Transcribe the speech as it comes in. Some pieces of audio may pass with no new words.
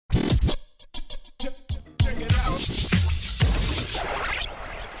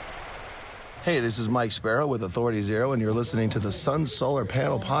Hey, this is Mike Sparrow with Authority Zero, and you're listening to the Sun Solar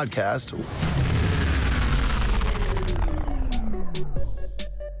Panel Podcast.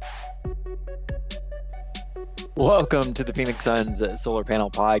 Welcome to the Phoenix Suns Solar Panel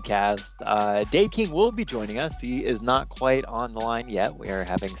Podcast. Dave King will be joining us. He is not quite on the line yet. We are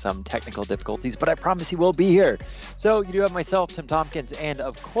having some technical difficulties, but I promise he will be here. So you do have myself, Tim Tompkins, and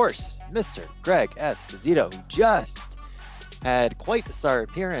of course, Mr. Greg Esposito, who just had quite the star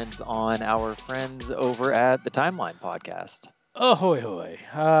appearance on our friends over at the Timeline Podcast. Oh, hoy, hoy.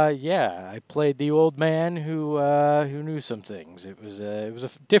 Yeah, I played the old man who knew some things. It was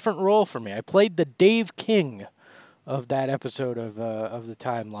a different role for me. I played the Dave King of that episode of the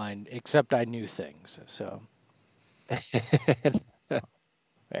Timeline, except I knew things. So,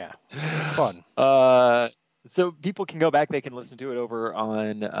 yeah, fun. So people can go back. They can listen to it over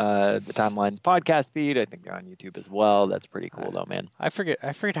on the Timeline's podcast feed. I think they're on YouTube as well. That's pretty cool, though, man. I forget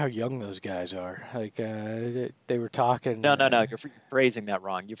how young those guys are. Like they were talking. No. You're phrasing that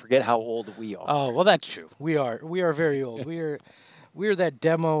wrong. You forget how old we are. Oh, well, that's true. We are very old. We're that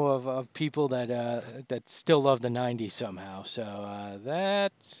demo of people that still love the 90s somehow. So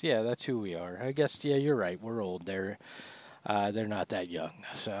that's who we are. I guess, yeah, you're right. We're old. They're not that young.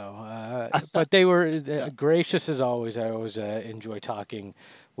 So, but they were gracious as always. I always enjoy talking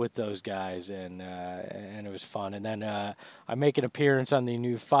with those guys, and it was fun. And then I make an appearance on the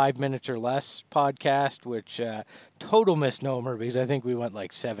new 5 Minutes or Less podcast, which total misnomer because I think we went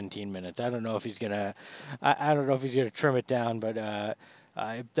like 17 minutes. I don't know if he's gonna trim it down, but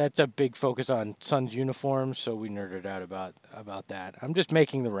that's a big focus on Suns uniforms, so we nerded out about that. I'm just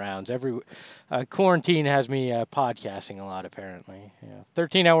making the rounds. Every quarantine has me podcasting a lot, apparently.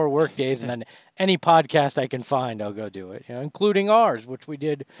 13-hour work days, and then any podcast I can find, I'll go do it. Including ours, which we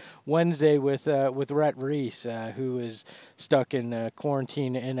did Wednesday with Rhett Reese, who is stuck in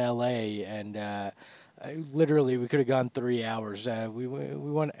quarantine in LA, and literally, we could have gone 3 hours. We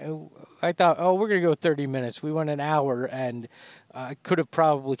went. I thought, we're gonna go 30 minutes. We went an hour, and I could have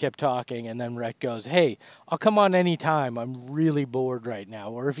probably kept talking. And then Rhett goes, "Hey, I'll come on anytime. I'm really bored right now.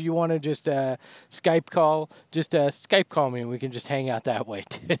 Or if you want to just Skype call me, and we can just hang out that way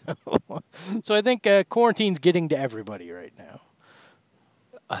too." So I think quarantine's getting to everybody right now.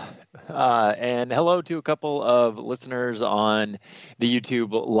 And hello to a couple of listeners on the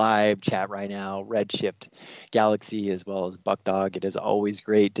YouTube live chat right now, Redshift Galaxy as well as Buckdog. It is always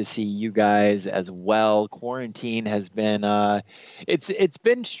great to see you guys as well. Quarantine has been it's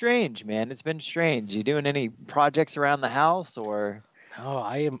been strange, man. It's been strange. You doing any projects around the house or? No,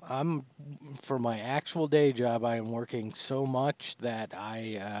 I'm for my actual day job. I am working so much that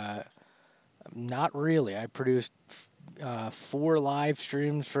not really. I produced 4 live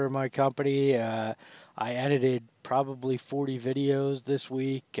streams for my company. I edited probably 40 videos this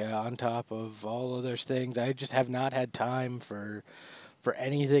week on top of all of those things. I just have not had time for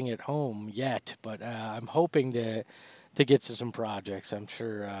anything at home yet, but I'm hoping to get to some projects. I'm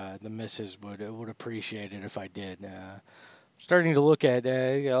sure the missus would appreciate it if I did. Starting to look at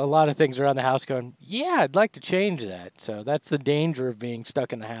a lot of things around the house going, yeah, I'd like to change that. So that's the danger of being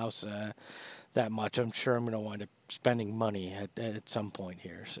stuck in the house that much. I'm sure I'm going to wind up spending money at some point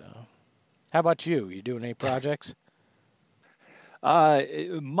here. So how about you? You doing any projects?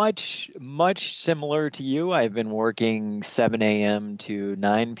 Much similar to you. I've been working 7 a.m. to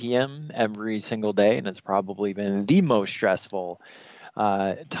 9 p.m. every single day, and it's probably been the most stressful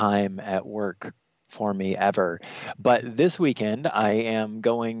time at work for me ever. But this weekend, I am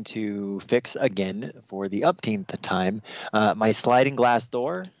going to fix again for the upteenth time my sliding glass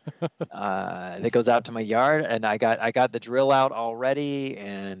door that goes out to my yard, and I got the drill out already,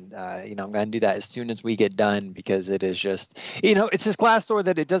 and I'm going to do that as soon as we get done because it is just it's this glass door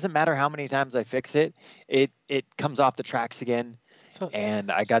that it doesn't matter how many times I fix it, it comes off the tracks again.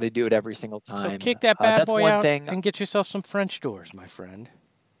 And I got to do it every single time. So kick that bad boy out and get yourself some French doors, my friend.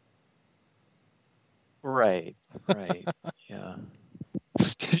 Right. Yeah.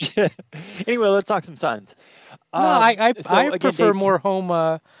 Anyway, let's talk some Suns. No, I prefer more home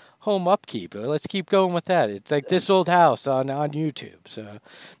upkeep. Let's keep going with that. It's like This Old House on YouTube. So,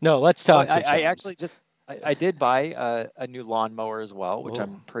 no, let's talk. I actually I did buy a new lawnmower as well, which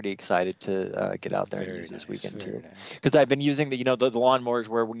I'm pretty excited to get out there and use this weekend too. Because I've been using the lawnmowers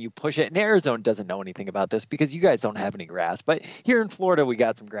where when you push it, and Arizona doesn't know anything about this because you guys don't have any grass. But here in Florida, we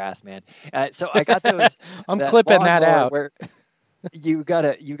got some grass, man. So I got those. I'm clipping that out. Where you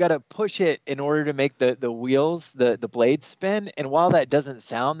gotta push it in order to make the wheels, the blades spin. And while that doesn't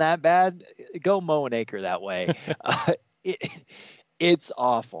sound that bad, go mow an acre that way. It's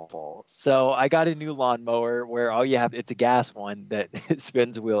awful. So I got a new lawnmower where all you have, it's a gas one that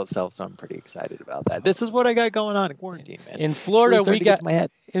spins the wheel itself. So I'm pretty excited about that. This is what I got going on in quarantine, man. In Florida, really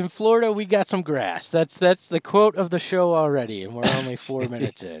we got some grass. That's the quote of the show already, and we're only 4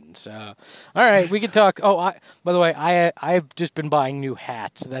 minutes in. So, all right, we can talk. Oh, by the way, I've just been buying new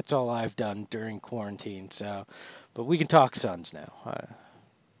hats. That's all I've done during quarantine. So, but we can talk Suns now.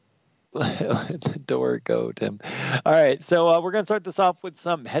 Let the door go, Tim. All right, so we're going to start this off with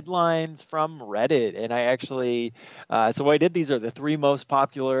some headlines from Reddit. And I actually, so what I did, these are the 3 most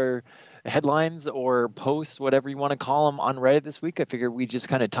popular headlines or posts, whatever you want to call them, on Reddit this week. I figured we'd just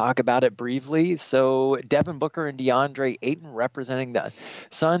kind of talk about it briefly. So Devin Booker and DeAndre Ayton representing the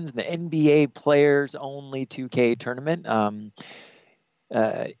Suns in the NBA Players Only 2K tournament.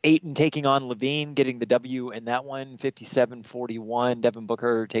 Ayton taking on Levine, getting the W in that one, 57-41. Devin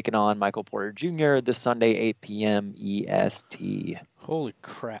Booker taking on Michael Porter Jr. this Sunday, 8 p.m. EST. Holy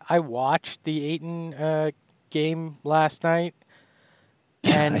crap. I watched the Ayton game last night.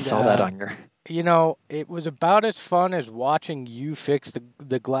 And I saw that on your... You know, it was about as fun as watching you fix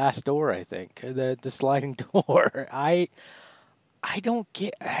the glass door, I think. The sliding door. I don't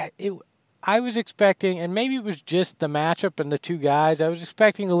get it. I was expecting, and maybe it was just the matchup and the 2 guys, I was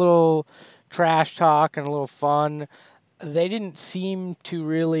expecting a little trash talk and a little fun. They didn't seem to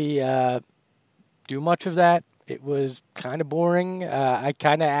really do much of that. It was kind of boring. I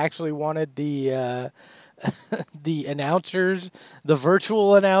kind of actually wanted the the announcers, the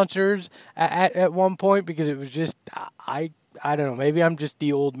virtual announcers at one point, because it was just, I don't know, maybe I'm just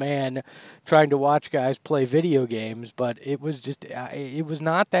the old man trying to watch guys play video games, but it was just, it was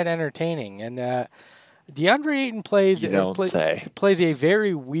not that entertaining. And DeAndre Ayton plays a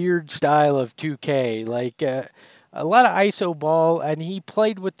very weird style of 2K, like a lot of ISO ball, and he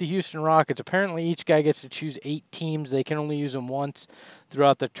played with the Houston Rockets. Apparently each guy gets to choose 8 teams. They can only use them once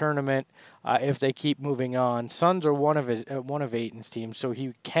throughout the tournament if they keep moving on. Suns are one of Ayton's teams, so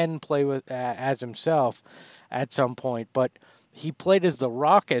he can play with as himself at some point, but he played as the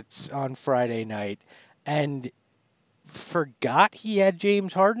Rockets on Friday night and forgot he had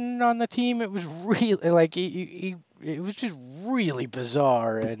James Harden on the team. It was really like it was just really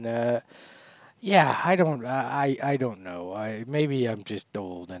bizarre, and yeah, I don't know. Maybe I'm just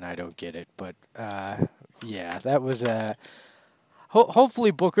old and I don't get it, but yeah, that was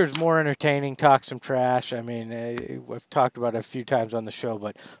hopefully Booker's more entertaining, talk some trash. I mean, I've talked about it a few times on the show,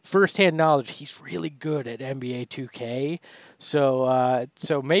 but firsthand knowledge, he's really good at NBA 2K. So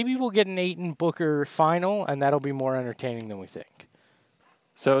so maybe we'll get an Ayton Booker final, and that'll be more entertaining than we think.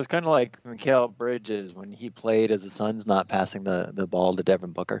 So it's kind of like Mikal Bridges when he played as the Suns, not passing the ball to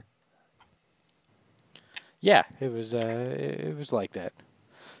Devin Booker. Yeah, it was like that.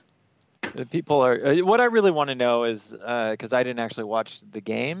 The people are. What I really want to know is, because I didn't actually watch the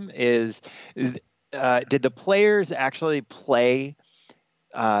game, is did the players actually play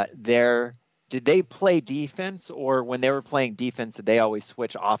did they play defense, or when they were playing defense, did they always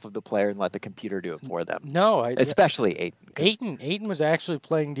switch off of the player and let the computer do it for them? No, especially Ayton. Ayton was actually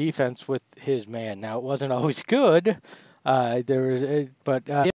playing defense with his man. Now it wasn't always good. But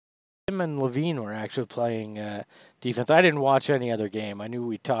him and Levine were actually playing defense. I didn't watch any other game. I knew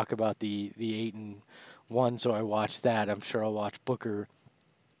we'd talk about the Ayton one, so I watched that. I'm sure I'll watch Booker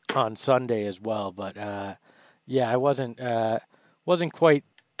on Sunday as well. But yeah, I wasn't quite.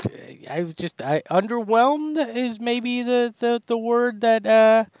 I underwhelmed is maybe the word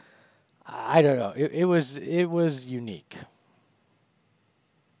that I don't know. It was unique.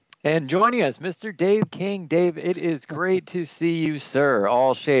 And joining us, Mr. Dave King. Dave, it is great to see you, sir.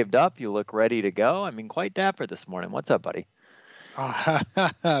 All shaved up. You look ready to go. I mean, quite dapper this morning. What's up, buddy?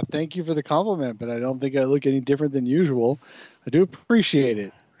 Thank you for the compliment, but I don't think I look any different than usual. I do appreciate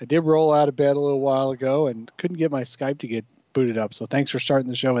it. I did roll out of bed a little while ago and couldn't get my Skype to get booted up, so thanks for starting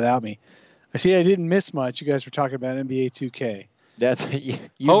the show without me. I see I didn't miss much. You guys were talking about NBA 2K. That's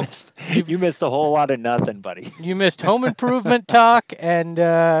you missed a whole lot of nothing, buddy. You missed home improvement talk and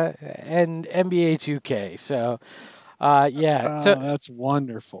NBA 2K. So yeah, so that's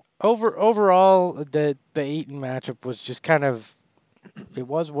wonderful. Overall, the Ayton matchup was just kind of, it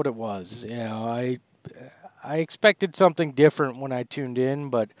was what it was. You know, I expected something different when I tuned in,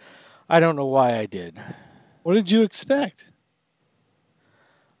 but I don't know why I did. What did you expect?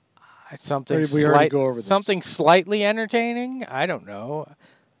 Something slightly entertaining. I don't know.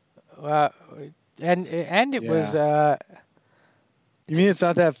 And it was. You mean it's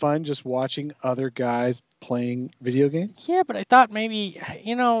not that fun just watching other guys playing video games? Yeah, but I thought maybe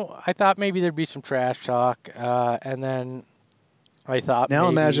there'd be some trash talk, and then I thought. Now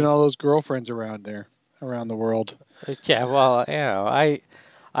imagine all those girlfriends around there. around the world. Yeah, well, I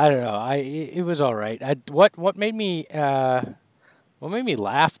don't know. It was all right. What made me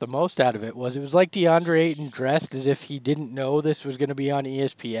laugh the most out of it was like DeAndre Ayton dressed as if he didn't know this was going to be on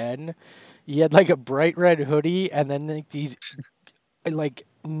ESPN. He had like a bright red hoodie and then like these like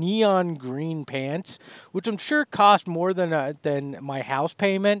neon green pants, which I'm sure cost more than my house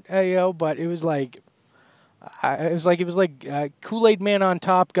payment. But it was like. It was like Kool-Aid Man on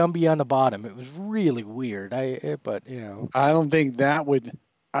top, Gumby on the bottom. It was really weird. But I don't think that would.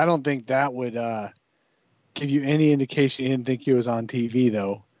 I don't think that would give you any indication he didn't think he was on TV,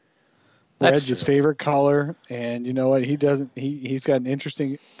 though. That's Red's his true. favorite color, and you know what? He doesn't. He's got an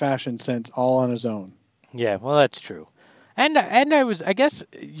interesting fashion sense all on his own. Yeah, well, that's true. And I guess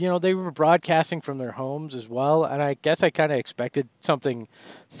they were broadcasting from their homes as well, and I guess I kind of expected something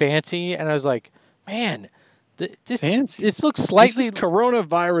fancy, and I was like, man, Fancy. this looks slightly This is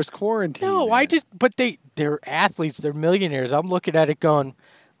coronavirus quarantine. No, man. but they're athletes, they're millionaires. I'm looking at it going,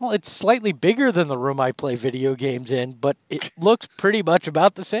 well, it's slightly bigger than the room I play video games in, but it looks pretty much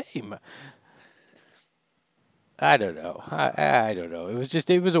about the same. I don't know. I don't know.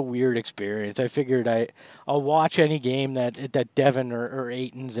 It was a weird experience. I figured I'll watch any game that Devin or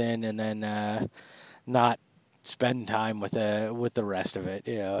Ayton's in, and then not spend time with the rest of it.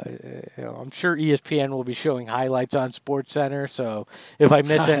 I'm sure ESPN will be showing highlights on SportsCenter. So if I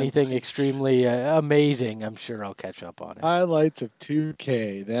miss anything extremely amazing, I'm sure I'll catch up on it. Highlights of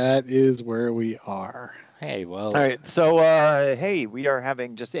 2K. That is where we are. Hey, well. All right. So, hey, we are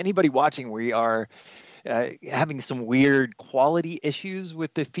having just anybody watching. We are having some weird quality issues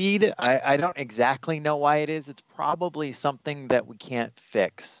with the feed. I don't exactly know why it is. It's probably something that we can't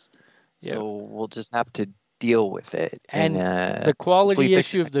fix. So we'll just have to deal with it. And the quality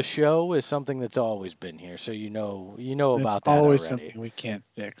issue of the show is something that's always been here. So you know about that always already. something we can't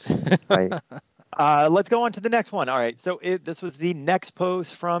fix. Right. Let's go on to the next one. All right. So this was the next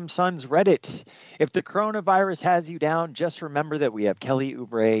post from Suns Reddit. If the coronavirus has you down, just remember that we have Kelly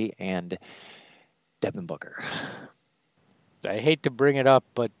Oubre and Devin Booker. I hate to bring it up,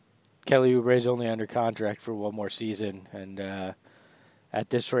 but Kelly Oubre is only under contract for one more season, and at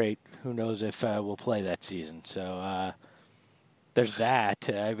this rate, who knows if we'll play that season. So there's that.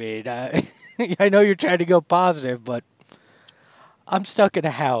 I mean, I know you're trying to go positive, but I'm stuck in a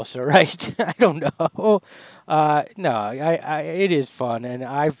house, all right? I don't know. No, it is fun, and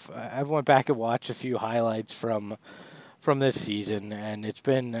I've went back and watched a few highlights from this season, and it's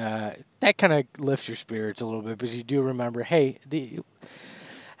been that kind of lifts your spirits a little bit because you do remember, hey,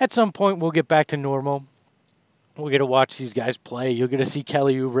 at some point we'll get back to normal. We'll get to watch these guys play. You'll get to see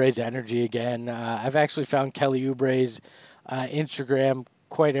Kelly Oubre's energy again. I've actually found Kelly Oubre's Instagram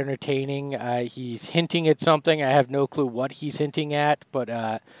quite entertaining. He's hinting at something. I have no clue what he's hinting at, but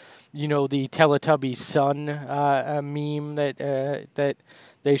the Teletubbies son meme that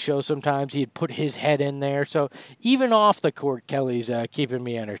they show sometimes, he'd put his head in there. So even off the court, Kelly's keeping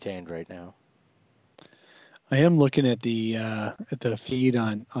me entertained right now. I am looking at the feed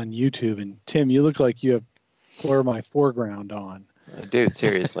on YouTube, and Tim, you look like you have Blur My Foreground on. Dude,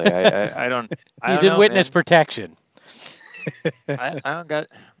 seriously, I don't. He's in witness protection. I don't got.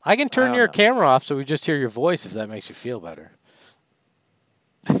 I can turn your camera off so we just hear your voice if that makes you feel better.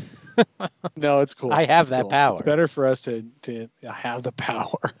 No, it's cool. I have that power. It's better for us to have the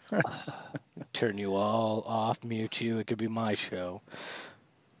power. Turn you all off, mute you. It could be my show.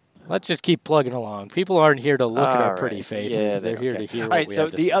 Let's just keep plugging along. People aren't here to look at our pretty faces. Yeah, they're here to hear what we have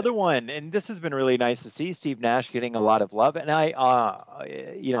to say. So the other one, and this has been really nice to see, Steve Nash getting a lot of love. And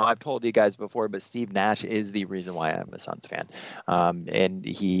I've told you guys before, but Steve Nash is the reason why I'm a Suns fan. And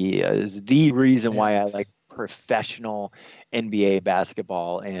he is the reason why I like professional NBA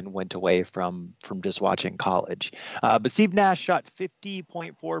basketball and went away from just watching college. But Steve Nash shot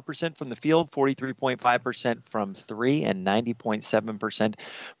 50.4% from the field, 43.5% from three, and 90.7%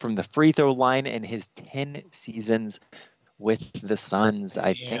 from the free throw line in his 10 seasons with the Suns.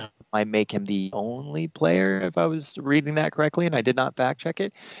 I think might make him the only player, if I was reading that correctly, and I did not fact check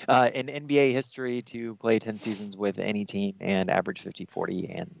it, in NBA history to play 10 seasons with any team and average 50, 40,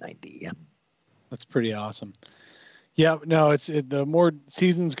 and 90. That's pretty awesome. Yeah, no, the more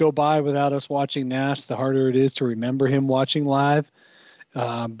seasons go by without us watching Nash, the harder it is to remember him watching live.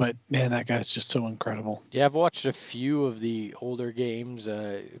 But man, that guy's just so incredible. Yeah, I've watched a few of the older games,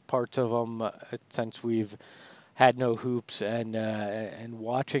 parts of them since we've had no hoops, and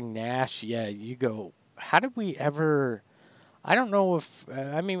watching Nash. Yeah, you go, how did we ever? I don't know if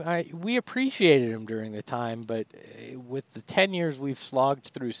we appreciated him during the time, but with the 10 years we've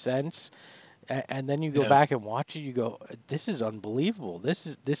slogged through since. And then you go back and watch it. You go, this is unbelievable.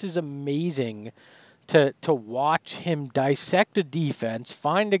 This is amazing to watch him dissect a defense,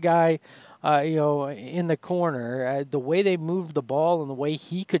 find a guy, in the corner, the way they moved the ball and the way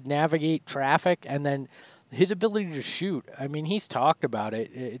he could navigate traffic, and then his ability to shoot. I mean, he's talked about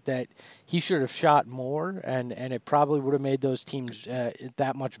it that he should have shot more, and it probably would have made those teams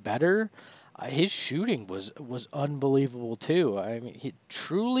that much better. His shooting was unbelievable too. I mean, he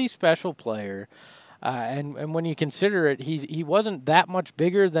truly special player. And when you consider it, he wasn't that much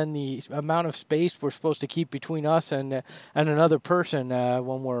bigger than the amount of space we're supposed to keep between us and another person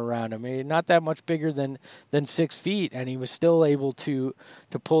when we're around him. I mean, not that much bigger than 6 feet, and he was still able to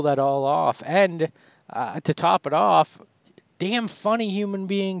pull that all off. And to top it off, damn funny human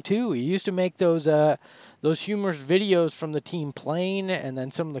being too. He used to make those humorous videos from the team playing, and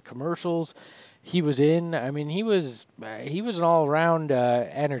then some of the commercials he was in. I mean, he was an all-around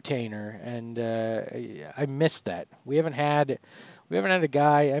entertainer, and I missed that. We haven't had a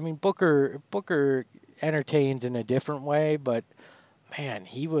guy. I mean, Booker entertains in a different way, but man,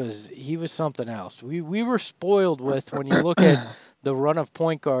 he was something else. We were spoiled with, when you look at the run of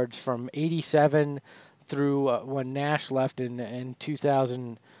point guards from '87 through when Nash left in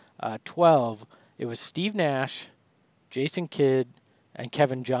 2012. It was Steve Nash, Jason Kidd, and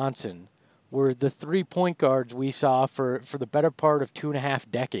Kevin Johnson were the 3 point guards we saw for the better part of 2.5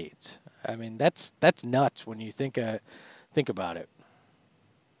 decades. I mean, that's nuts when you think about it.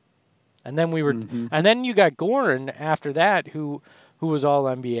 And then and then you got Goran after that, who was all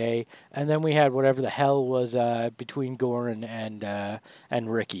NBA, and then we had whatever the hell was between Goran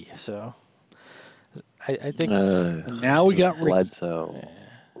and Ricky. So I think now we got Bledsoe. Ricky.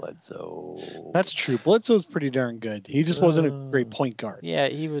 That's true. Bledsoe's pretty darn good. He just wasn't a great point guard. Yeah,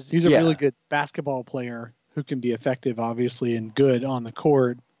 he was. He's a really good basketball player who can be effective, obviously, and good on the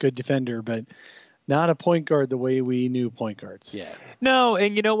court, good defender, but not a point guard the way we knew point guards. Yeah. No,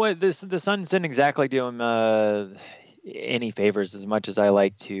 and you know what? The Suns didn't exactly do him any favors, as much as I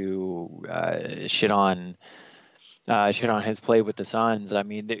like to shit on his play with the Suns. I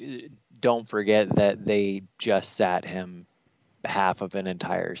mean, don't forget that they just sat him half of an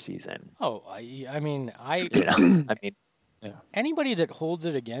entire season. Oh, I mean, anybody that holds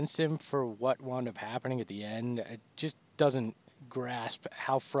it against him for what wound up happening at the end just doesn't grasp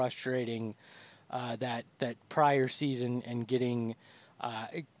how frustrating that prior season and getting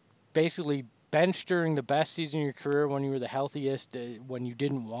basically benched during the best season of your career when you were the healthiest, when you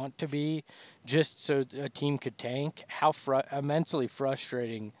didn't want to be, just so a team could tank. How immensely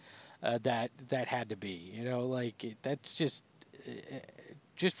frustrating that had to be. That's just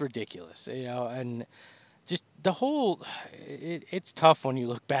ridiculous, and just the whole. It's tough when you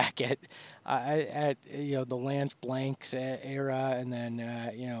look back at the Lance Blanks era, and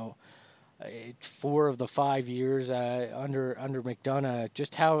then 4 of the 5 years under McDonough,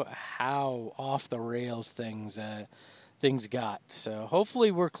 just how off the rails things got. So hopefully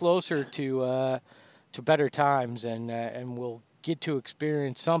we're closer to better times, and we'll get to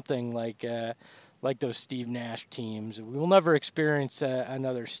experience something like those Steve Nash teams. We will never experience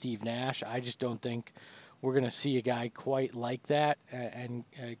another Steve Nash. I just don't think we're going to see a guy quite like that and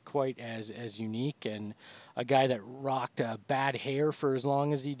quite as unique, and a guy that rocked bad hair for as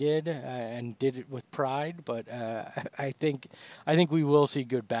long as he did and did it with pride. But I think we will see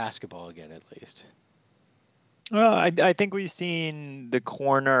good basketball again, at least. Well, I think we've seen the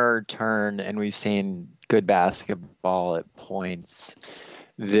corner turn, and we've seen good basketball at points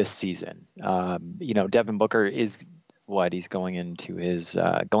this season. Devin Booker is he's going into his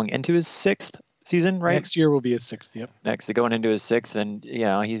 6th season, right? Next year will be his 6th. Yep. Going into his 6th, and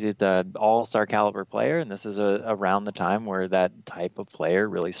he's the all-star caliber player, and this is around the time where that type of player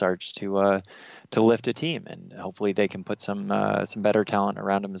really starts to lift a team, and hopefully they can put some better talent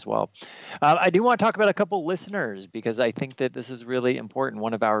around him as well. I do want to talk about a couple listeners, because I think that this is really important.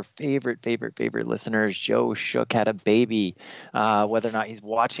 One of our favorite listeners, Joe Shook, had a baby. Whether or not he's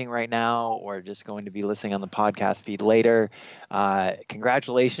watching right now or just going to be listening on the podcast feed later,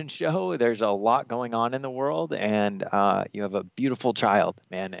 congratulations, Joe. There's a lot going on in the world, and you have a beautiful child,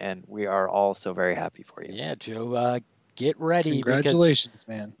 man, and we are all so very happy for you. Yeah, Joe. Get ready. Congratulations,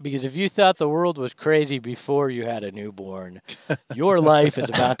 man. Because if you thought the world was crazy before you had a newborn, your life is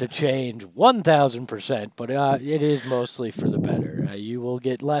about to change 1,000%. But it is mostly for the better. You will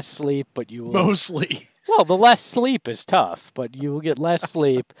get less sleep, but you will... Mostly. Well, the less sleep is tough, but you will get less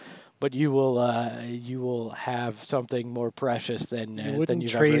sleep, but you will have something more precious than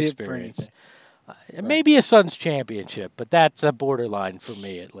you've ever experienced. Maybe a Suns championship, but that's a borderline for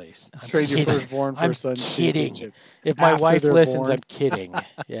me at least. Trade your firstborn for I'm a Suns kidding. championship. If my after wife they're listens, born. I'm kidding.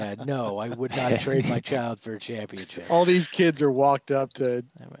 Yeah, no, I would not trade my child for a championship. All these kids are walked up to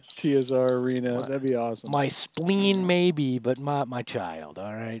TSR Arena. That'd be awesome. My spleen, maybe, but my child.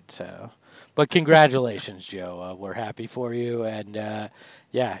 All right, so. But congratulations, Joe. We're happy for you, and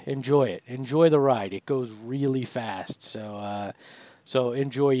yeah, enjoy it. Enjoy the ride. It goes really fast, so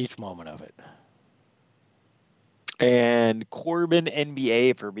enjoy each moment of it. And Corbin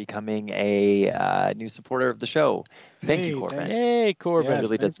NBA for becoming a new supporter of the show. Thank you, Corbin. Thanks. Hey, Corbin. Yes,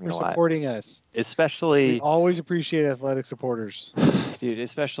 really thanks does mean for a lot. supporting us. Especially, We always appreciate athletic supporters. dude,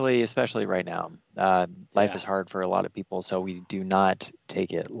 especially right now. Life is hard for a lot of people, so we do not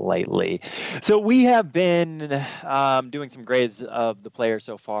take it lightly. So we have been doing some grades of the players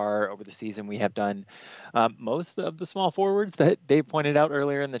so far over the season. We have done most of the small forwards that Dave pointed out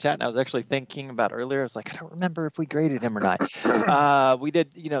earlier in the chat, and I was actually thinking about earlier. I was like, I don't remember if we graded him or not. We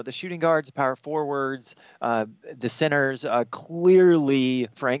did, the shooting guards, power forwards, the centers. Clearly,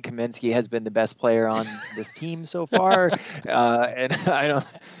 Frank Kaminsky has been the best player on this team so far, and I don't.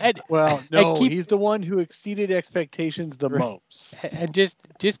 Well, no, he's the one who exceeded expectations the most. And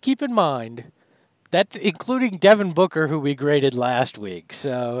just keep in mind, that's including Devin Booker, who we graded last week.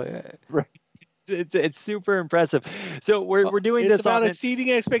 So Right. It's super impressive. So we're doing this about on exceeding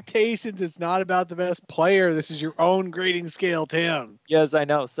expectations. It's not about the best player. This is your own grading scale, Tim. Yes, I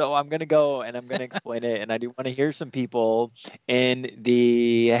know. So I'm going to go and I'm going to explain it. And I do want to hear some people in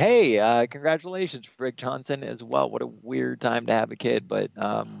the, hey, congratulations, Rick Johnson as well. What a weird time to have a kid, but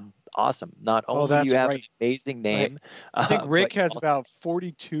awesome. Not only do you have an amazing name. I think Rick has about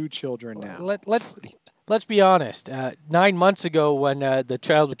 42 children now. Let's be honest. 9 months ago, when the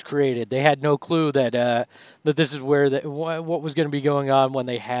child was created, they had no clue that that this is where what was going to be going on when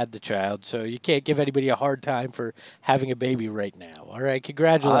they had the child. So you can't give anybody a hard time for having a baby right now. All right,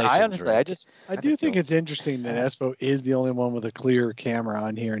 congratulations. I honestly, Rick. I do think it's interesting that Espo is the only one with a clear camera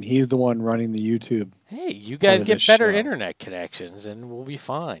on here, and he's the one running the YouTube. Hey, you guys get better internet connections, and we'll be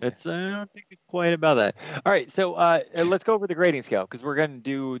fine. I don't think it's quite about that. All right, so let's go over the grading scale because we're going to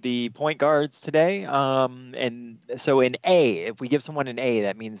do the point guards today. And so in A, if we give someone an A,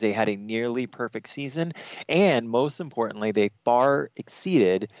 that means they had a nearly perfect season, and most importantly, they far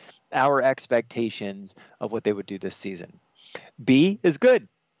exceeded our expectations of what they would do this season. B is good.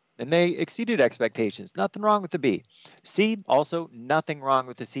 And they exceeded expectations. Nothing wrong with the B. C, also nothing wrong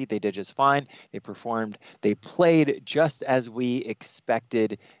with the C. They did just fine. They performed. They played just as we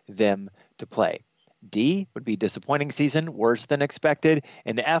expected them to play. D would be disappointing season, worse than expected.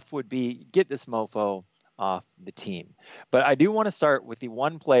 And F would be get this mofo off the team. But I do want to start with the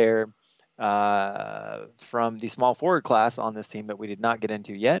one player from the small forward class on this team that we did not get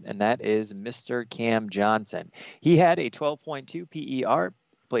into yet, and that is Mr. Cam Johnson. He had a 12.2 PER.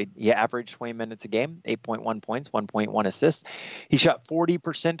 He averaged 20 minutes a game, 8.1 points, 1.1 assists. He shot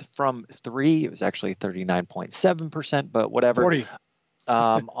 40% from three. It was actually 39.7%, but whatever. 40.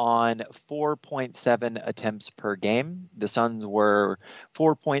 On 4.7 attempts per game. The Suns were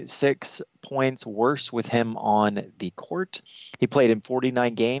 4.6 points worse with him on the court. He played in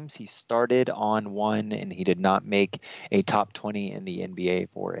 49 games. He started on one, and he did not make a top 20 in the NBA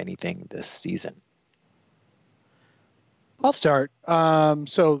for anything this season. I'll start.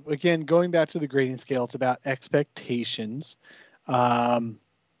 So again, going back to the grading scale, it's about expectations.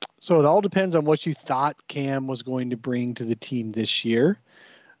 So it all depends on what you thought Cam was going to bring to the team this year.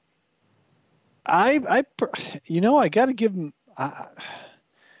 I got to give him.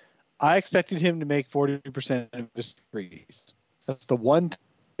 I expected him to make 40% of his threes. That's the one thing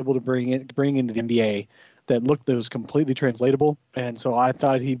able to bring into the NBA that was completely translatable, and so I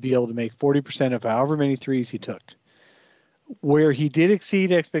thought he'd be able to make 40% of however many threes he took. Where he did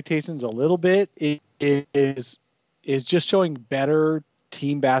exceed expectations a little bit is just showing better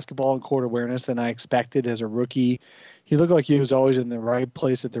team basketball and court awareness than I expected as a rookie. He looked like he was always in the right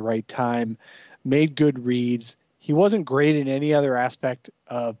place at the right time, made good reads. He wasn't great in any other aspect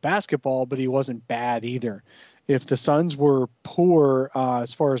of basketball, but he wasn't bad either. If the Suns were poor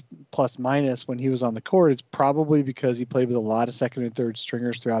as far as plus minus when he was on the court, it's probably because he played with a lot of second and third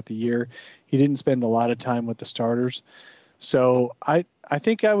stringers throughout the year. He didn't spend a lot of time with the starters. So I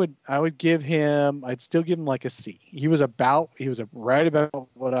think I would give him, I'd still give him like a C. He was right about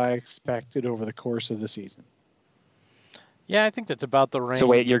what I expected over the course of the season. Yeah, I think that's about the range. So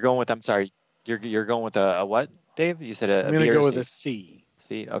wait, you're going with a what, Dave? You said I'm going to go with a C.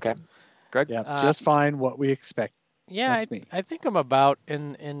 C, okay. Greg? Yeah, just fine, what we expect. Yeah, I think I'm about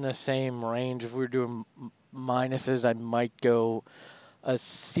in the same range. If we were doing minuses, I might go a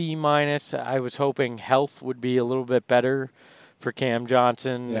C minus. I was hoping health would be a little bit better for Cam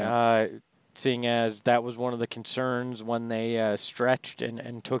Johnson, seeing as that was one of the concerns when they stretched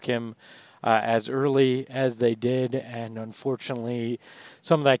and took him as early as they did. And unfortunately,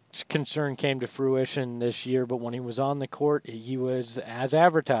 some of that concern came to fruition this year. But when he was on the court, he was as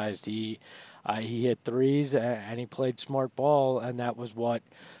advertised. He hit threes and he played smart ball, and that was what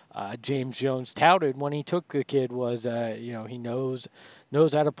James Jones touted when he took the kid was, he knows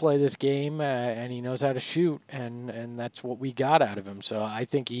how to play this game and he knows how to shoot, and that's what we got out of him. So I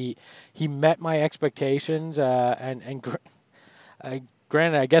think he met my expectations, granted,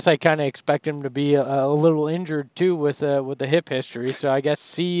 I guess I kind of expect him to be a little injured too with the hip history. So I guess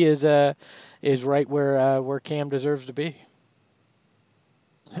C is right where Cam deserves to be.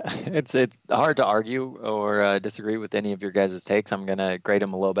 It's hard to argue or disagree with any of your guys' takes. I'm going to grade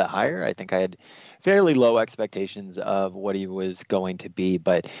him a little bit higher. I think I had fairly low expectations of what he was going to be,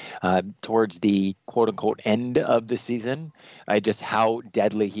 but towards the quote-unquote end of the season, just how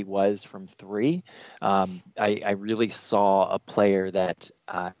deadly he was from three, I really saw a player that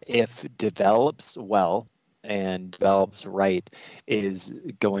if develops well, and develops right, is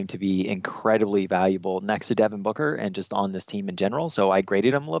going to be incredibly valuable next to Devin Booker and just on this team in general. So I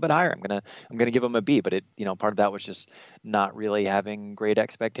graded him a little bit higher. I'm gonna give him a B, but part of that was just not really having great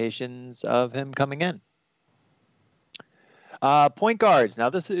expectations of him coming in. Point guards.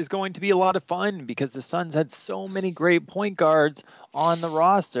 Now this is going to be a lot of fun because the Suns had so many great point guards on the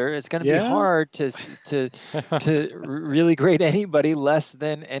roster. It's going to be hard to really grade anybody less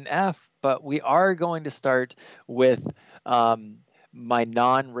than an F. But we are going to start with my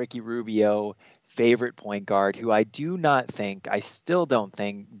non-Ricky Rubio favorite point guard, who I still don't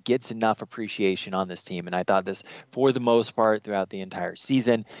think gets enough appreciation on this team. And I thought this for the most part throughout the entire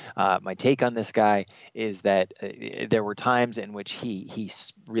season. My take on this guy is that there were times in which he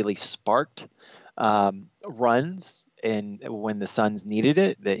really sparked runs, and when the Suns needed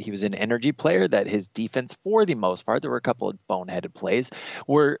it, that he was an energy player, that his defense, for the most part, there were a couple of boneheaded plays,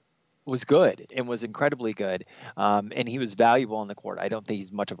 was good and was incredibly good. And he was valuable on the court. I don't think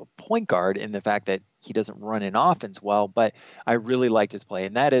he's much of a point guard in the fact that he doesn't run an offense well, but I really liked his play.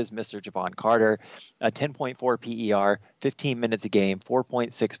 And that is Mr. Jevon Carter, a 10.4 PER, 15 minutes a game,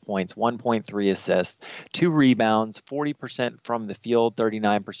 4.6 points, 1.3 assists, 2 rebounds, 40% from the field,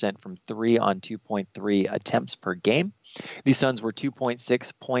 39% from three on 2.3 attempts per game. The Suns were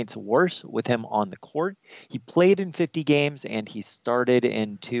 2.6 points worse with him on the court. He played in 50 games and he started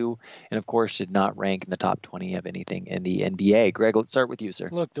in 2, and of course did not rank in the top 20 of anything in the NBA. Greg, let's start with you, sir.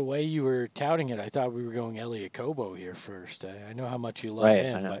 Look, the way you were touting it, I thought we were going Elliot Kobo here first. I know how much you love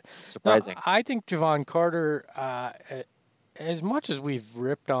him, but surprising. No, I think Jevon Carter, as much as we've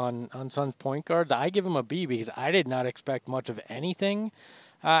ripped on Suns point guards, I give him a B because I did not expect much of anything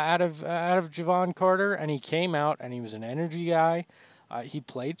out of Jevon Carter, and he came out and he was an energy guy. He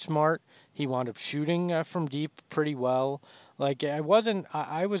played smart. He wound up shooting from deep pretty well. Like I was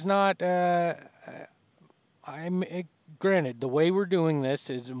not. Granted, the way we're doing this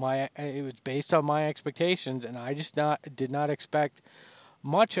is it was based on my expectations, and I just did not expect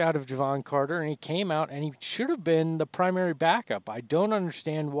much out of Jevon Carter, and he came out and he should have been the primary backup. I don't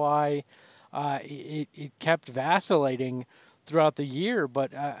understand why it kept vacillating throughout the year,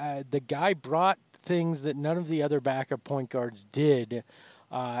 but the guy brought things that none of the other backup point guards did.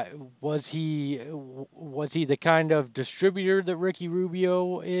 Was he the kind of distributor that Ricky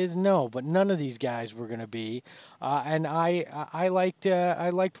Rubio is? No, but none of these guys were going to be. And I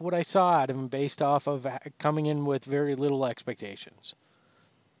liked what I saw out of him based off of coming in with very little expectations.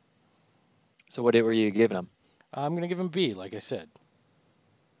 So what were you giving him? I'm going to give him B, like I said.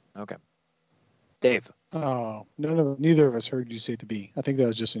 Okay. Dave. Oh, neither of us heard you say the B. I think that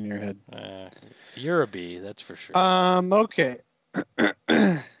was just in your head. You're a B, that's for sure. Okay.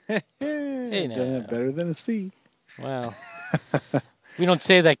 Hey, now. Better than a C. Well, we don't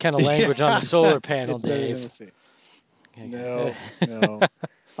say that kind of language on the solar panel, Dave. No.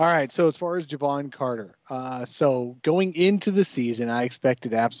 All right. So as far as Jevon Carter, so going into the season, I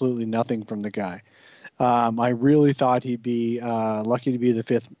expected absolutely nothing from the guy. I really thought he'd be lucky to be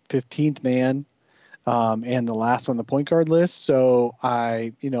the 15th man. And the last on the point guard list. So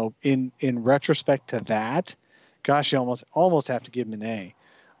I, in retrospect to that, gosh, you almost have to give him an A.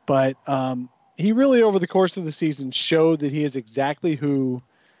 But he really, over the course of the season, showed that he is exactly who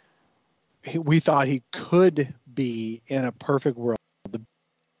we thought he could be in a perfect world.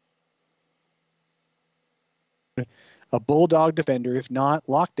 A bulldog defender, if not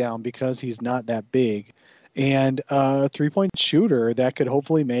lockdown, because he's not that big. And a three-point shooter that could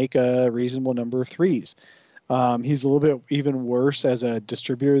hopefully make a reasonable number of threes. He's a little bit even worse as a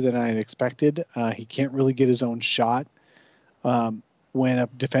distributor than I had expected. He can't really get his own shot when a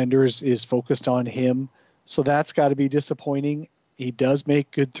defender is focused on him. So that's got to be disappointing. He does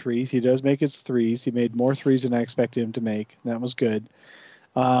make good threes. He does make his threes. He made more threes than I expected him to make. And that was good.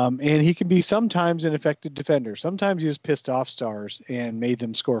 And he can be sometimes an effective defender. Sometimes he just pissed off stars and made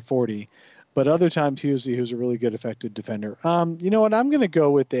them score 40. But other times he was a really good effective defender. You know what? I'm going to go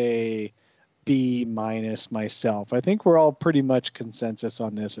with a B- myself. I think we're all pretty much consensus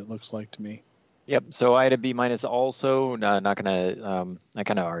on this, it looks like to me. Yep. So I had a B- also. Not gonna. I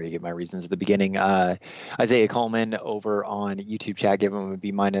kind of already gave my reasons at the beginning. Isaiah Coleman over on YouTube chat gave him a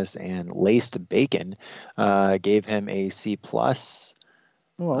B-, and Laced Bacon gave him a C+.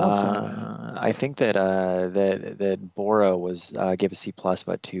 Oh, I want some of that. I think that Bora was gave a C+,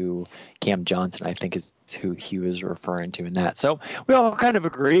 but to Cam Johnson, I think is who he was referring to in that. So we all kind of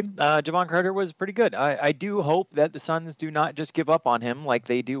agree. Javon Carter was pretty good. I do hope that the Suns do not just give up on him like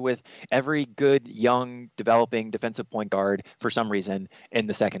they do with every good young developing defensive point guard for some reason in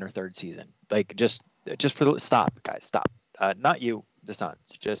the second or third season. Like just stop, guys, stop. Not you, the Suns.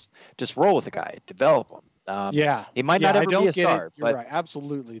 Just roll with the guy, develop him. He might not ever be a star. You're right.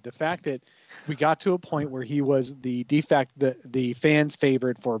 Absolutely. The fact that we got to a point where he was the the fans'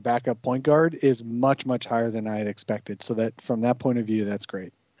 favorite for backup point guard is much, much higher than I had expected. So that from that point of view, that's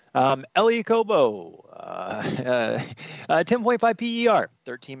great. Elie Kobo, 10.5 PER,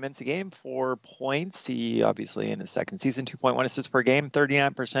 13 minutes a game, 4 points. He obviously in his second season, 2.1 assists per game,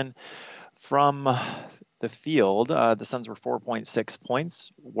 39% from the field. The Suns were 4.6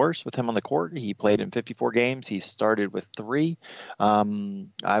 points worse with him on the court. He played in 54 games. He started with 3.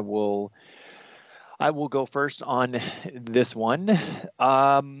 I will go first on this one.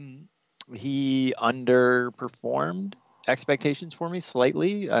 He underperformed expectations for me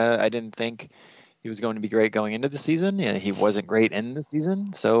slightly. I didn't think he was going to be great going into the season. He wasn't great in the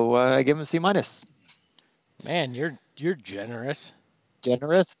season, so I give him a C-. Man, you're generous.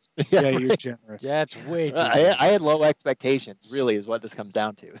 Generous? Yeah, you're generous. That's way too I had low expectations, really, is what this comes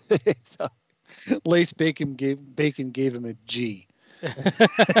down to. So. Lace Bacon gave him a G.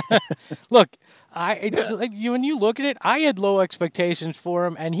 Look, when you look at it, I had low expectations for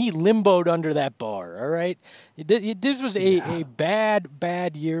him, and he limboed under that bar. All right, this was a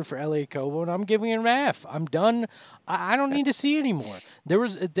bad year for Elie Kobo, and I'm giving him an F. I'm done. I don't need to see anymore. There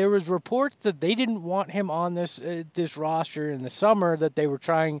was reports that they didn't want him on this roster in the summer, that they were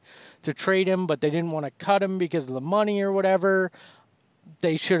trying to trade him, but they didn't want to cut him because of the money or whatever.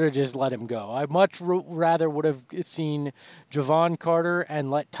 They should have just let him go. I much rather would have seen Javon Carter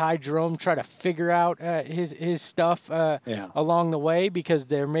and let Ty Jerome try to figure out his stuff along the way, because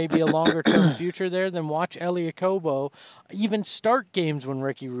there may be a longer-term future there, than watch Elie Kobo even start games when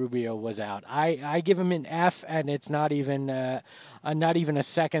Ricky Rubio was out. I give him an F, and it's not even a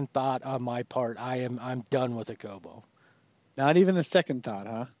second thought on my part. I'm done with Kobo. Not even a second thought,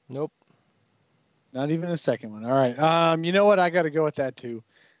 huh? Nope. Not even a second one. All right. You know what? I got to go with that too.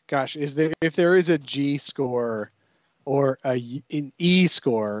 Gosh, if there is a G score or an E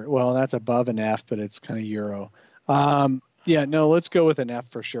score, well, that's above an F, but it's kind of Euro. Let's go with an F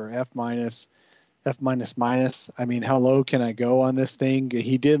for sure. F minus. I mean, how low can I go on this thing?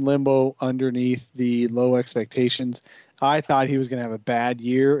 He did limbo underneath the low expectations. I thought he was going to have a bad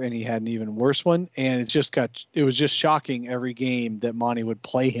year, and he had an even worse one. And it was just shocking every game that Monty would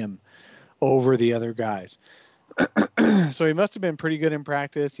play him over the other guys. So he must have been pretty good in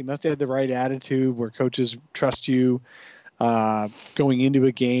practice. He must have had the right attitude where coaches trust you going into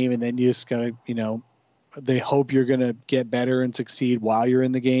a game, and then you just got to, they hope you're going to get better and succeed while you're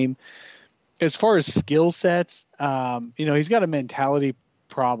in the game. As far as skill sets, he's got a mentality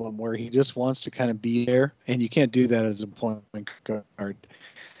problem where he just wants to kind of be there, and you can't do that as a point guard.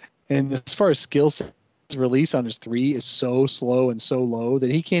 And as far as skill sets, his release on his 3 is so slow and so low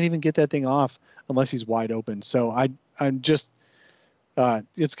that he can't even get that thing off unless he's wide open. So I'm just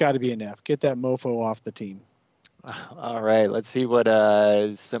it's got to be an F. Get that mofo off the team. All right, let's see what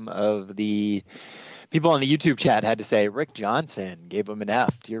some of the people on the YouTube chat had to say. Rick Johnson gave him an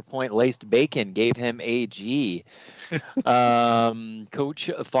F. To your point, Laced Bacon gave him a G. Coach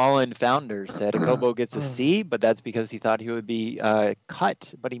Fallen Founder said Kobo gets a C, but that's because he thought he would be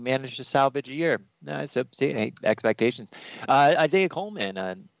cut, but he managed to salvage a year. So expectations. Isaiah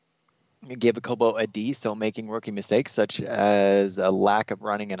Coleman gave Kobo a D, still making rookie mistakes such as a lack of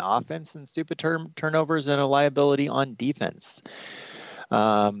running an offense and stupid turnovers and a liability on defense.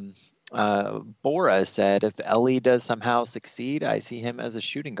 Bora said, if Elie does somehow succeed, I see him as a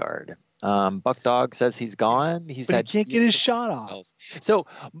shooting guard. Buck Dog says he's gone. He can't get his shot off. So,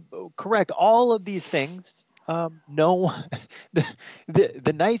 correct. All of these things No, the,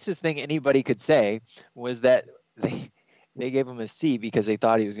 the nicest thing anybody could say was that they gave him a C because they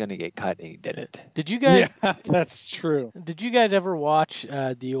thought he was going to get cut and he didn't. Did you guys Yeah, that's true. Did you guys ever watch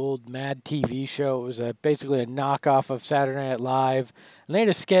the old Mad TV show? It was basically a knockoff of Saturday Night Live, and they had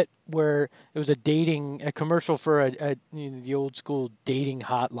a skit where it was a commercial for the old school dating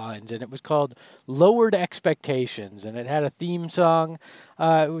hotlines, and it was called "Lowered Expectations," and it had a theme song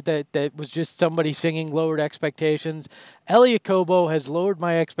that was just somebody singing "Lowered Expectations." Elliot Kobo has lowered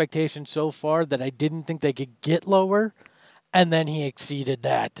my expectations so far that I didn't think they could get lower, and then he exceeded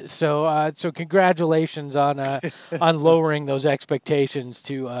that. So congratulations on on lowering those expectations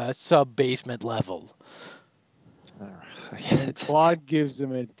to sub basement level. And Claude gives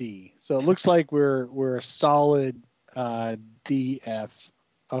him a D. So it looks like we're a solid DF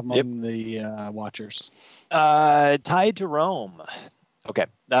among the watchers. Tied to Rome. Okay,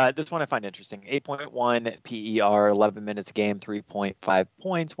 this one I find interesting. 8.1 PER, 11 minutes a game, 3.5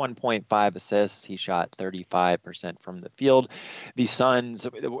 points, 1.5 assists. He shot 35% from the field. The Suns,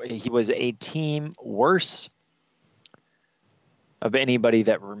 he was a team worse of anybody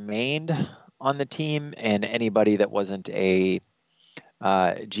that remained on the team and anybody that wasn't a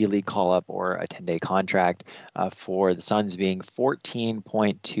G League call-up or a 10-day contract, for the Suns being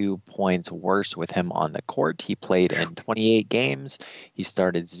 14.2 points worse with him on the court. He played in 28 games. He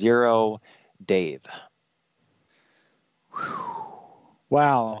started 0. Dave.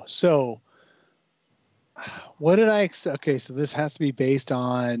 Wow. So what did I okay, so this has to be based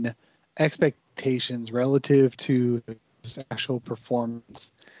on expectations relative to his actual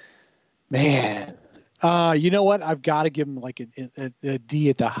performance. Man. You know what? I've got to give him like a D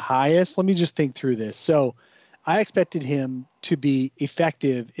at the highest. Let me just think through this. So I expected him to be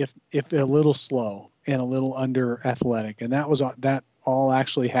effective if a little slow and a little under athletic. And that all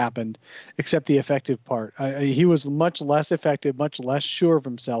actually happened except the effective part. He was much less effective, much less sure of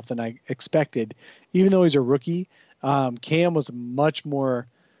himself than I expected. Even though he's a rookie, Cam was much more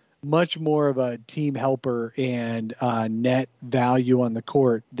of a team helper and net value on the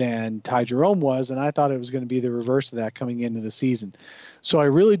court than Ty Jerome was, and I thought it was going to be the reverse of that coming into the season. So I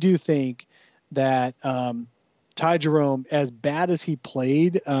really do think that Ty Jerome, as bad as he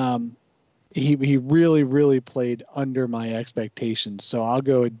played, he really, really played under my expectations. So I'll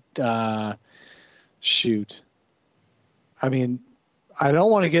go shoot. I mean, I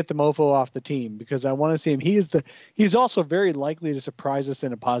don't want to get the mofo off the team because I want to see him. He's also very likely to surprise us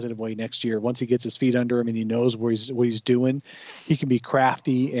in a positive way next year. Once he gets his feet under him and he knows what he's doing, he can be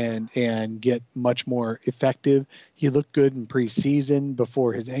crafty and get much more effective. He looked good in preseason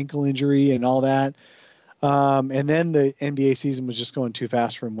before his ankle injury and all that. And then the NBA season was just going too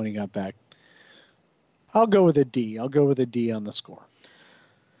fast for him when he got back. I'll go with a D. I'll go with a D on the score.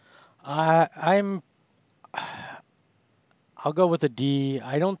 I'll go with a D.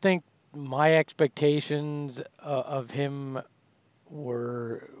 I don't think my expectations of him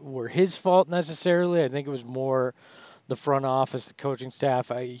were his fault necessarily. I think it was more the front office, the coaching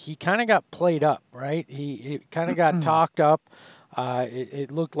staff. He kind of got played up, right? He kind of got talked up.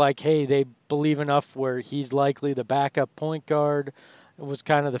 It looked like, hey, they believe enough where he's likely the backup point guard. It was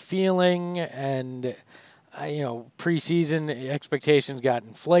kind of the feeling, and preseason expectations got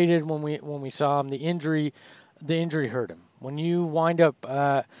inflated when we saw him. The injury hurt him. When you wind up,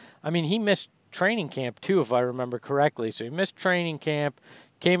 he missed training camp too, if I remember correctly. So he missed training camp,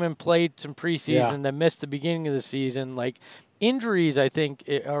 came and played some preseason, then missed the beginning of the season. Like, injuries, I think,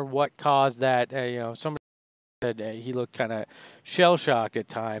 are what caused that. Somebody said he looked kind of shell-shocked at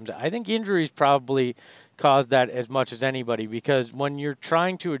times. I think injuries probably caused that as much as anybody, because when you're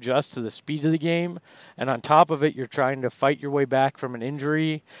trying to adjust to the speed of the game, and on top of it, you're trying to fight your way back from an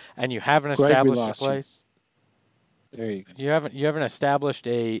injury, and you haven't established a place. There you go. You haven't established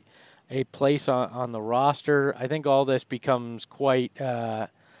a place on the roster. I think all this becomes quite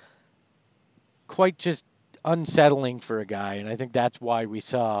just unsettling for a guy, and I think that's why we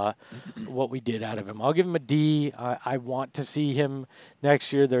saw what we did out of him. I'll give him a D. I want to see him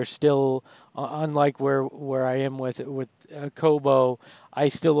next year. There's still, unlike where I am with Kobo, I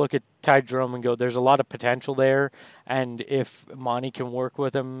still look at Ty Jerome and go, there's a lot of potential there, and if Monty can work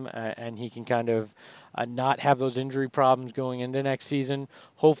with him and he can kind of not have those injury problems going into next season,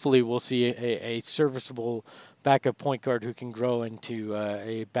 hopefully we'll see a serviceable backup point guard who can grow into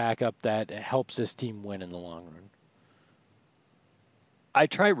a backup that helps this team win in the long run. I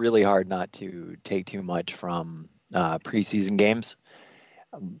try really hard not to take too much from preseason games,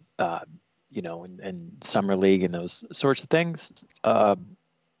 and summer league and those sorts of things.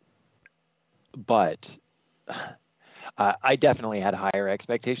 But I definitely had higher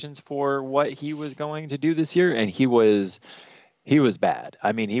expectations for what he was going to do this year, and he was bad.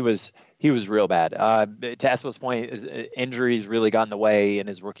 I mean, he was real bad. To Espo's point, injuries really got in the way in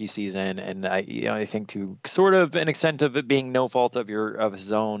his rookie season, and I think to sort of an extent of it being no fault of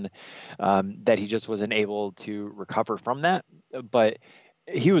his own, that he just wasn't able to recover from that. But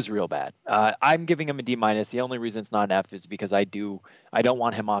he was real bad. I'm giving him a D minus. The only reason it's not an F is because I don't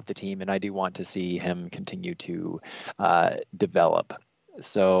want him off the team, and I do want to see him continue to develop.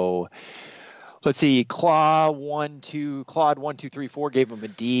 So let's see. Claude 1, 2, 3, 4 gave him a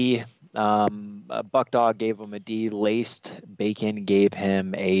D. Buckdog gave him a D. Laced Bacon gave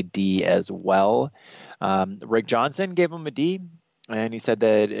him a D as well. Rick Johnson gave him a D. And he said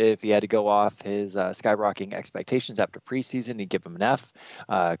that if he had to go off his skyrocketing expectations after preseason, he'd give him an F.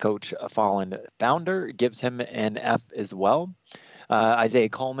 Coach Fallen Founder gives him an F as well. Isaiah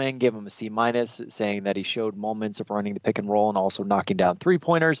Coleman gave him a C minus, saying that he showed moments of running the pick and roll and also knocking down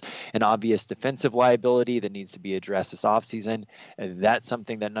 3-pointers, an obvious defensive liability that needs to be addressed this offseason. That's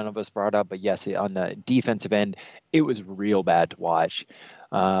something that none of us brought up, but yes, on the defensive end, it was real bad to watch.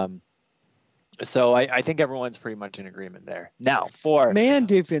 So I think everyone's pretty much in agreement there. Now for man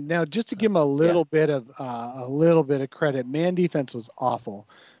defense. Now, just to give him a little bit of credit, man defense was awful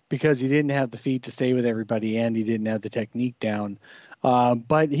because he didn't have the feet to stay with everybody and he didn't have the technique down.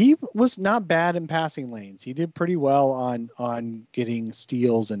 But he was not bad in passing lanes. He did pretty well on getting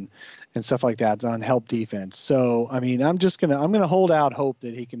steals and stuff like that on help defense. So I mean, I'm gonna hold out hope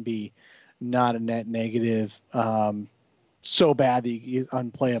that he can be not a net negative. So bad the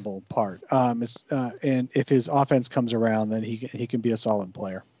unplayable part. And if his offense comes around, then he can be a solid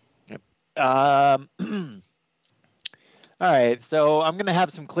player. Yep. All right, so I'm gonna have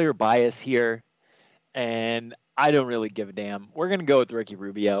some clear bias here, and I don't really give a damn. We're gonna go with Ricky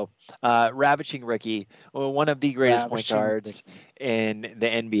Rubio, ravishing Ricky, one of the greatest point guards in the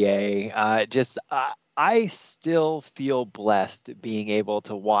NBA. I still feel blessed being able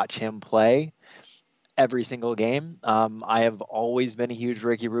to watch him play every single game. I have always been a huge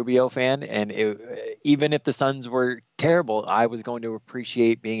Ricky Rubio fan, and even if the Suns were terrible, I was going to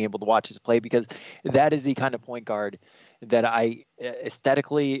appreciate being able to watch his play because that is the kind of point guard that I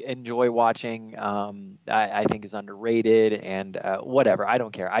aesthetically enjoy watching. I think is underrated and whatever. I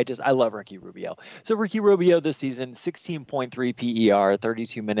don't care. I love Ricky Rubio. So Ricky Rubio this season, 16.3 PER,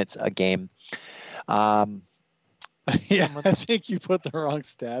 32 minutes a game. Yeah, I think you put the wrong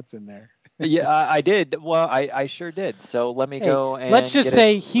stats in there. Yeah, I did. Well, I sure did. So let me go and let's just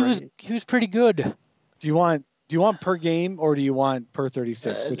say he was pretty good. Do you want per game or do you want per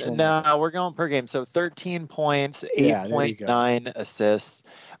 36? Which one? No, we're going per game. So 13 points, 8.9 assists,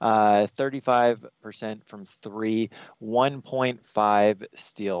 35% from 3, 1.5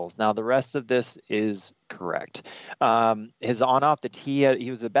 steals. Now the rest of this is correct. His on-off the tee, he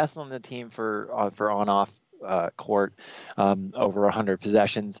was the best on the team for on-off court, over 100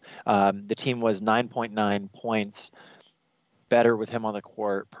 possessions. The team was 9.9 points better with him on the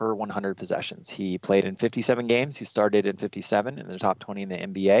court per 100 possessions. He played in 57 games. He started in 57 in the top 20 in the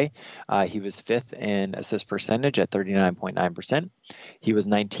NBA. He was 5th in assist percentage at 39.9%. He was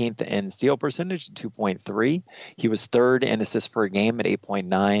 19th in steal percentage at 2.3. He was 3rd in assists per game at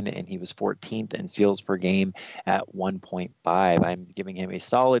 8.9, and he was 14th in steals per game at 1.5. I'm giving him a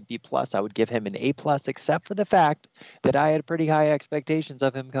solid B+. I would give him an A+, except for the fact that I had pretty high expectations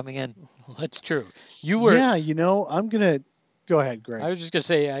of him coming in. That's true. You were. Yeah, I'm gonna. Go ahead, Greg. I was just gonna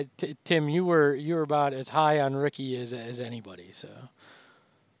say, Tim, you were about as high on Ricky as anybody. So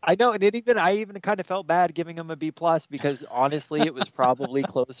I know, and I even kind of felt bad giving him a B+ because honestly, it was probably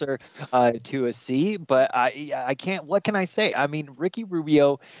closer to a C. But I can't. What can I say? I mean, Ricky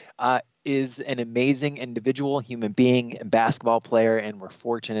Rubio is an amazing individual, human being, and basketball player, and we're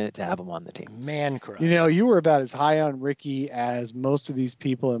fortunate to have him on the team. Man crush. You were about as high on Ricky as most of these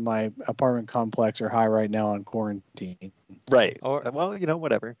people in my apartment complex are high right now on quarantine. Right. Well,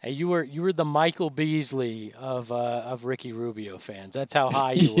 whatever. Hey, you were the Michael Beasley of Ricky Rubio fans. That's how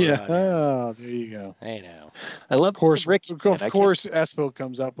high you were. Yeah. Oh, there you go. Hey, now. I love Ricky. Of course, Espo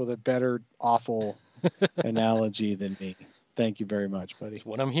comes up with a better awful analogy than me. Thank you very much, buddy. That's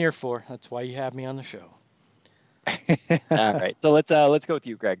what I'm here for. That's why you have me on the show. All right. So let's go with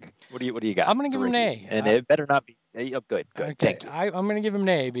you, Greg. What do you got? I'm going to give him an A. And it better not be. Oh, good. Okay. Thank you. I'm going to give him an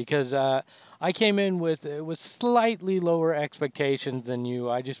A because I came in with slightly lower expectations than you.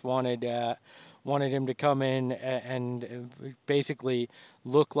 I just wanted him to come in and basically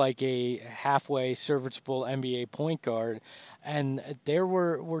look like a halfway serviceable NBA point guard. And there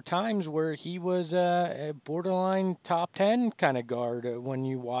were times where he was a borderline top 10 kind of guard when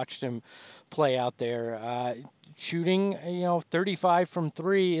you watched him play out there. shooting, 35 from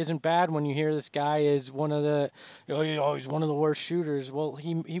three isn't bad when you hear this guy is one of the, he's one of the worst shooters. Well,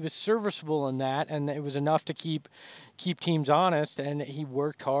 he was serviceable in that, and it was enough to keep teams honest. And he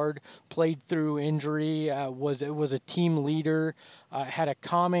worked hard, played through injury, was a team leader, had a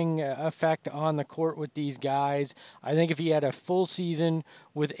calming effect on the court with these guys. I think if he had a full season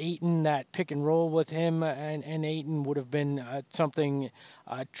with Ayton, that pick and roll with him and Ayton would have been something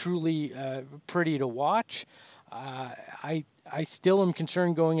truly pretty to watch. I still am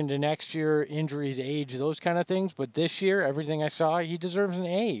concerned going into next year, injuries, age, those kind of things. But this year, everything I saw, he deserves an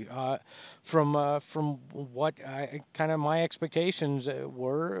A from what kind of my expectations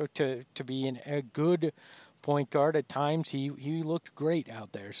were to be a good point guard. At times, he looked great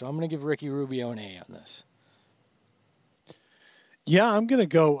out there. So I'm going to give Ricky Rubio an A on this. Yeah, I'm gonna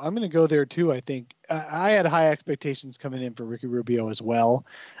go there too. I think I had high expectations coming in for Ricky Rubio as well.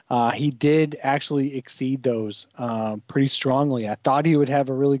 He did actually exceed those pretty strongly. I thought he would have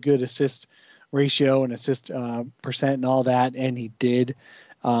a really good assist ratio and assist percent and all that, and he did.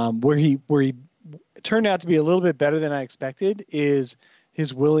 Where he turned out to be a little bit better than I expected is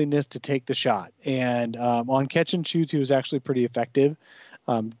his willingness to take the shot. And on catch and shoots, he was actually pretty effective.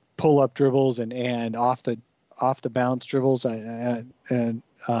 Pull up dribbles and off the bounce dribbles, and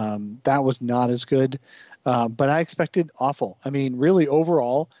that was not as good. But I expected awful. I mean, really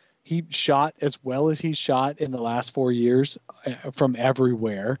overall, he shot as well as he's shot in the last 4 years from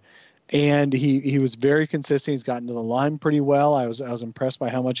everywhere. And he was very consistent. He's gotten to the line pretty well. I was impressed by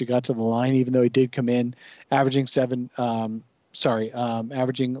how much he got to the line, even though he did come in averaging averaging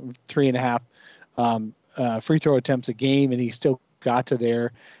 3.5 free throw attempts a game, and he still got to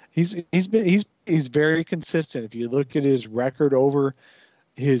there. He's very consistent. If you look at his record over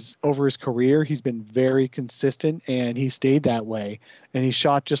his career, he's been very consistent, and he stayed that way, and he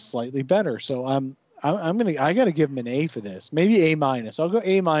shot just slightly better. So I got to give him an A for this, maybe A-. I'll go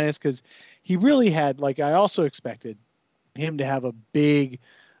A- because he really had, like, I also expected him to have a big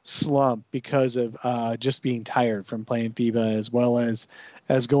slump because of just being tired from playing FIBA, as well as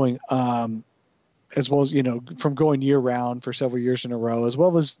going from going year round for several years in a row, as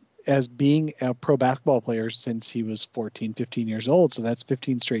well as being a pro basketball player since he was 14, 15 years old. So that's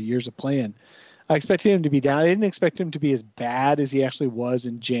 15 straight years of playing. I expected him to be down. I didn't expect him to be as bad as he actually was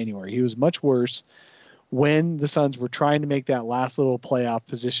in January. He was much worse when the Suns were trying to make that last little playoff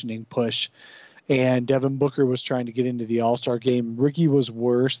positioning push, and Devin Booker was trying to get into the All-Star game. Ricky was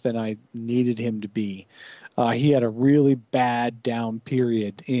worse than I needed him to be. He had a really bad down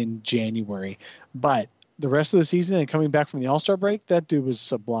period in January. But the rest of the season and coming back from the All-Star break, that dude was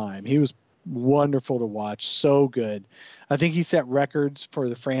sublime. He was wonderful to watch. So good. I think he set records for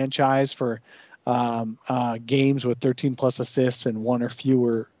the franchise for games with 13-plus assists and one or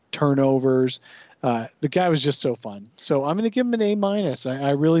fewer turnovers. The guy was just so fun. So I'm going to give him an A-.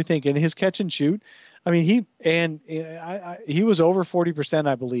 I really think. And his catch and shoot, I mean, he was over 40%,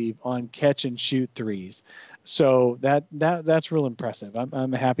 I believe, on catch and shoot threes. So that's real impressive.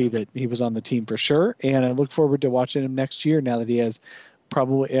 I'm happy that he was on the team for sure, and I look forward to watching him next year. Now that he has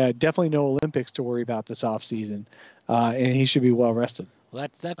probably definitely no Olympics to worry about this off season, and he should be well rested. Well,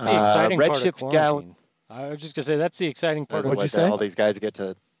 that's the exciting part of quarantine. I was just gonna say that's the exciting part. What'd you say? All these guys get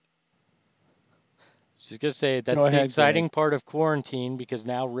to. Just gonna say that's the exciting part of quarantine, because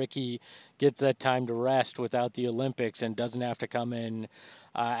now Ricky gets that time to rest without the Olympics and doesn't have to come in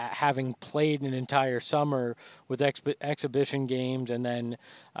having played an entire summer with exhibition games and then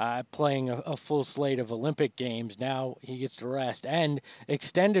playing a full slate of Olympic games. Now he gets to rest and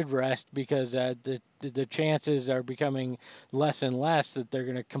extended rest, because the chances are becoming less and less that they're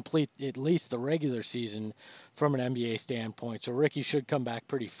going to complete at least the regular season from an NBA standpoint. So Ricky should come back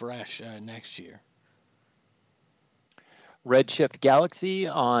pretty fresh next year. Redshift Galaxy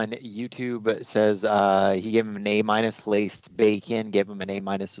on YouTube says he gave him an A-. Laced Bacon gave him an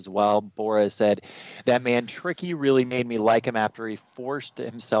A- as well. Bora said, that man Tricky really made me like him after he forced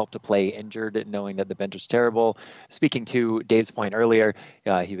himself to play injured, knowing that the bench was terrible. Speaking to Dave's point earlier,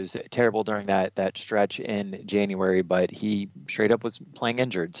 he was terrible during that stretch in January, but he straight up was playing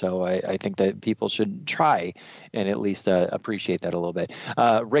injured. So I think that people should try and at least appreciate that a little bit.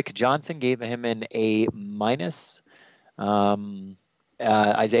 Rick Johnson gave him an A-.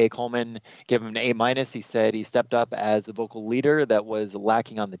 Isaiah Coleman gave him an A-. He said he stepped up as the vocal leader that was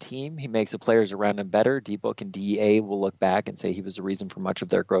lacking on the team. He makes the players around him better. D-Book and DEA will look back and say he was the reason for much of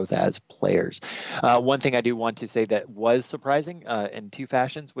their growth as players. One thing I do want to say that was surprising in two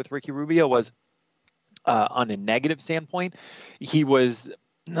fashions with Ricky Rubio was on a negative standpoint, he was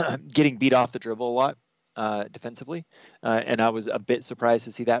getting beat off the dribble a lot. defensively, and I was a bit surprised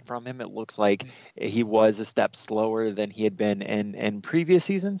to see that from him. It looks like he was a step slower than he had been in previous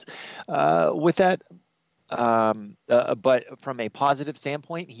seasons. With that, but from a positive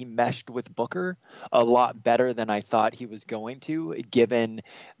standpoint, he meshed with Booker a lot better than I thought he was going to, given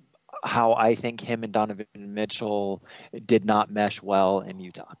how I think him and Donovan Mitchell did not mesh well in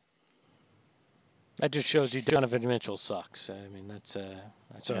Utah. That just shows you Donovan Mitchell sucks. I mean, that's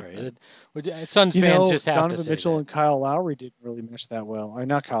all right. Suns fans just have Donovan to say Mitchell that. and Kyle Lowry didn't really mesh that well. Or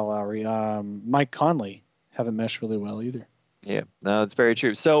not Kyle Lowry. Mike Conley haven't meshed really well either. Yeah, no, that's very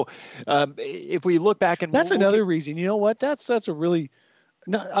true. So, if we look back and that's another reason. You know what? That's a really.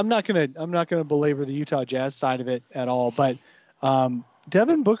 No, I'm not gonna belabor the Utah Jazz side of it at all. But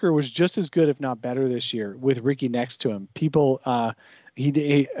Devin Booker was just as good, if not better, this year with Ricky next to him.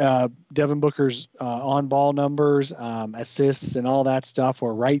 Devin Booker's on-ball numbers, assists, and all that stuff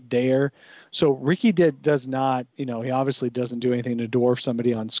were right there. So Ricky does not. He obviously doesn't do anything to dwarf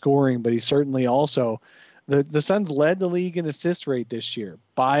somebody on scoring, but he certainly also. The Suns led the league in assist rate this year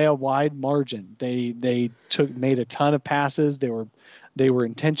by a wide margin. They made a ton of passes. They were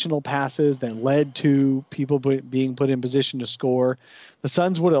intentional passes that led to people being put in position to score. The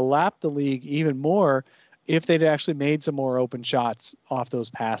Suns would have lapped the league even more if they'd actually made some more open shots off those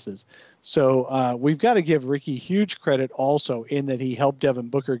passes. So we've got to give Ricky huge credit also in that he helped Devin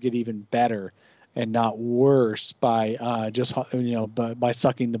Booker get even better and not worse by by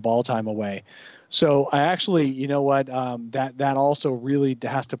sucking the ball time away. So I actually, that also really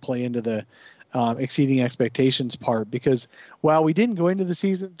has to play into the exceeding expectations part, because while we didn't go into the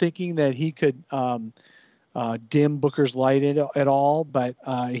season thinking that he could dim Booker's light at all, but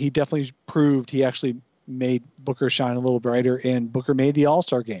he definitely proved he actually made Booker shine a little brighter, and Booker made the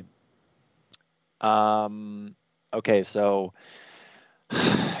All-Star game. Okay, so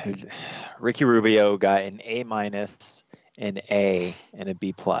Ricky Rubio got an A-, an A, and a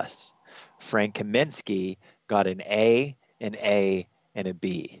B+. Frank Kaminsky got an A, an A, and a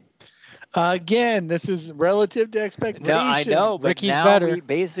B. Again, this is relative to expectations. No, I know, but Ricky's now better.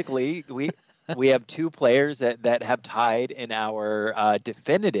 we have two players that have tied in our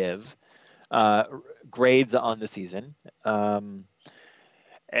definitive grades on the season.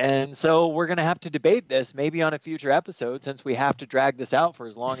 And so we're going to have to debate this maybe on a future episode, since we have to drag this out for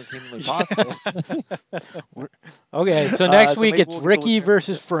as long as humanly possible. Okay, so next week it's we'll Ricky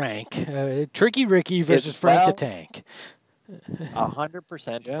versus Frank. Tricky Ricky versus Frank the Tank.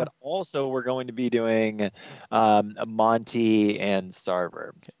 100%. Yeah. But also we're going to be doing Monty and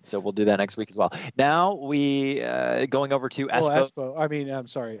Sarver. So we'll do that next week as well. Now we going over to Espo. I'm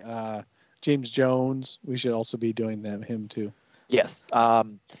sorry. James Jones. We should also be doing him too. Yes. But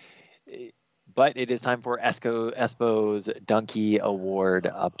it is time for Espo's Donkey Award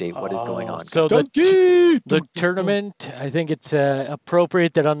update. What is going on? So the tournament, I think it's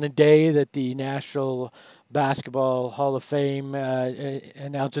appropriate that on the day that the National Basketball Hall of Fame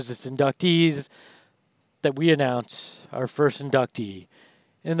announces its inductees, that we announce our first inductee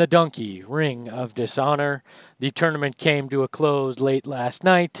in the Donkey Ring of Dishonor. The tournament came to a close late last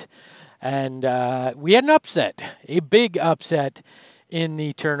night, and we had an upset, a big upset in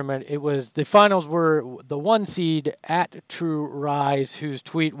the tournament. It was, the finals were the 1 seed at True Rise, whose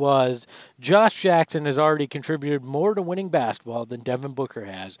tweet was, Josh Jackson has already contributed more to winning basketball than Devin Booker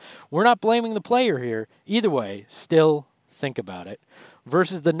has. We're not blaming the player here. Either way, still think about it.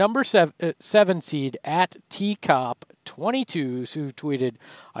 Versus the number 7 seed at TCOP22, who tweeted,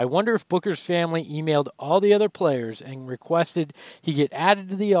 I wonder if Booker's family emailed all the other players and requested he get added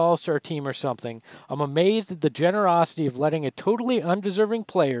to the All-Star team or something. I'm amazed at the generosity of letting a totally undeserving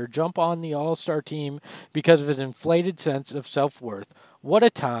player jump on the All-Star team because of his inflated sense of self-worth. What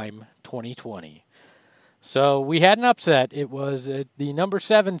a time, 2020. So we had an upset. It was the number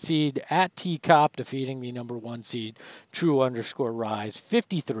 7 seed at TCOP defeating the number 1 seed True_Rise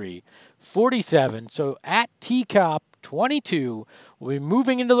 53-47. So at TCOP 22, we'll be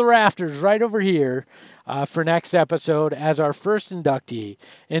moving into the rafters right over here for next episode as our first inductee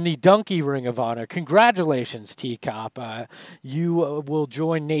in the Donkey Ring of Honor. Congratulations, TCOP. You will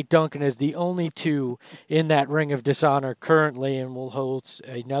join Nate Duncan as the only two in that Ring of Dishonor currently, and will host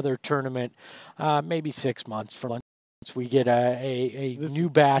another tournament maybe 6 months from once we get a new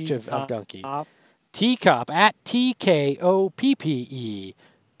batch of Donkey. TCOP at TKOPPE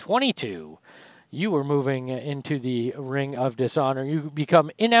 22. You are moving into the Ring of Dishonor. You become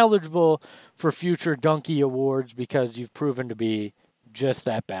ineligible for future Donkey Awards because you've proven to be just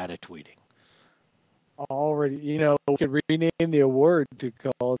that bad at tweeting. Already, we could rename the award to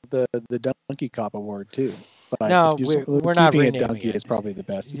call it the Donkey Cop Award too. But no, we're not renaming Donkey it. is probably the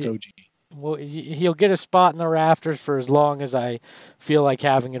best. It's OG. Well, he'll get a spot in the rafters for as long as I feel like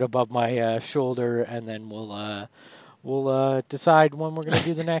having it above my shoulder, and then we'll decide when we're going to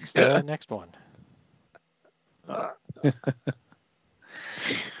do the next next one.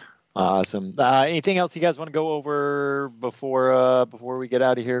 Awesome. Anything else you guys want to go over before we get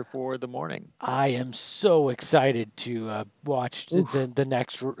out of here for the morning? I am so excited to watch the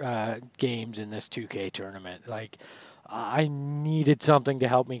next games in this 2K tournament. Like, I needed something to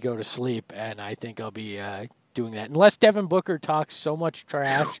help me go to sleep, and I think I'll be doing that. Unless Devin Booker talks so much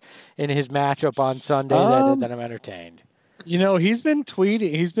trash in his matchup on Sunday that I'm entertained. You know, he's been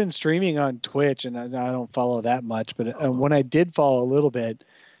streaming on Twitch, and I don't follow that much, but when I did follow a little bit,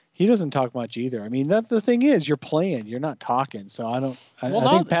 he doesn't talk much either. I mean, that's the thing is, you're playing, you're not talking. So I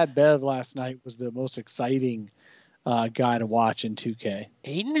think Pat Bev last night was the most exciting guy to watch in 2K.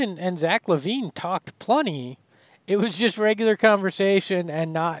 Aiden and Zach LaVine talked plenty. It was just regular conversation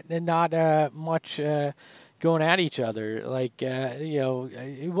and not much going at each other. Like,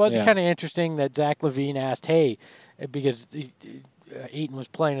 it was kind of interesting that Zach LaVine asked, hey, because Ayton was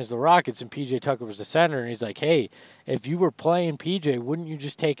playing as the Rockets and PJ Tucker was the center, and he's like, hey, if you were playing PJ, wouldn't you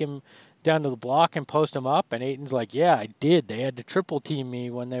just take him down to the block and post him up? And Ayton's like, yeah, I did. They had to triple team me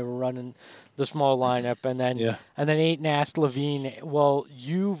when they were running the small lineup. And then Ayton asked LaVine, well,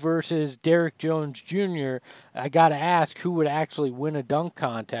 you versus Derrick Jones Jr., I got to ask who would actually win a dunk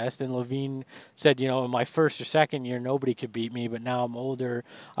contest. And LaVine said, in my first or second year, nobody could beat me, but now I'm older.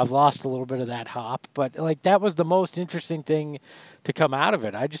 I've lost a little bit of that hop. But, that was the most interesting thing to come out of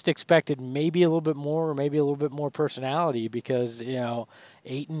it. I just expected maybe a little bit more or maybe a little bit more personality because,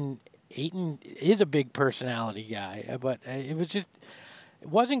 Ayton is a big personality guy, but it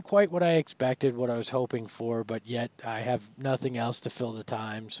wasn't quite what I expected, what I was hoping for, but yet I have nothing else to fill the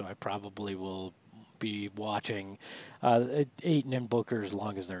time, so I probably will be watching Ayton and Booker as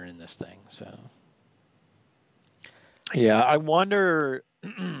long as they're in this thing. So, yeah, I wonder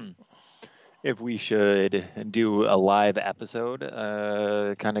if we should do a live episode,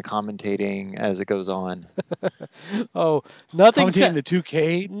 kind of commentating as it goes on. Oh, nothing! Commentating the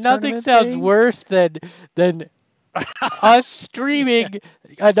 2K. Nothing sounds worse than us streaming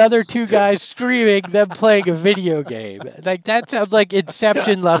another two guys streaming them playing a video game. Like, that sounds like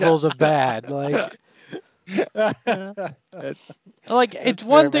Inception levels of bad. Like, it's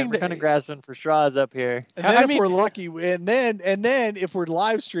one thing we're kind of grasping for straws up here. And then if we're lucky, and then if we're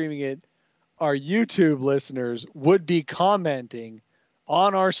live streaming it, our YouTube listeners would be commenting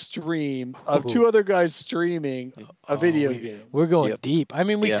on our stream of two other guys streaming a video game. We're going deep. I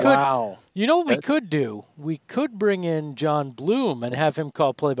mean, we could. Wow. You know what we could do? We could bring in John Bloom and have him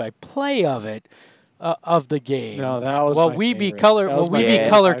call play-by-play of it, of the game. No, that was we be color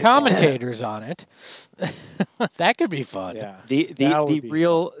commentators on it. That could be fun. Yeah.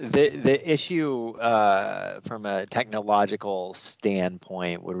 The issue from a technological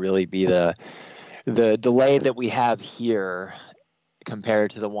standpoint would really be the delay that we have here compared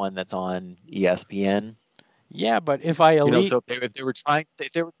to the one that's on ESPN. Yeah, but if I so if they were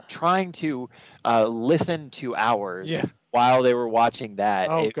trying to listen to ours while they were watching that,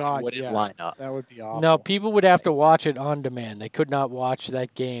 wouldn't line up. That would be awful. No, people would have to watch it on demand. They could not watch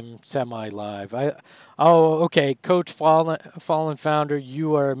that game semi-live. Okay, Coach Fallen Founder,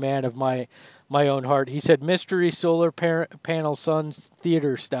 you are a man of my own heart. He said, Mystery Solar Panel Suns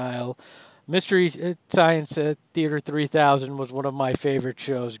Theater Style. Mystery Science Theater 3000 was one of my favorite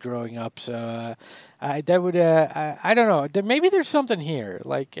shows growing up. So I don't know. Maybe there's something here.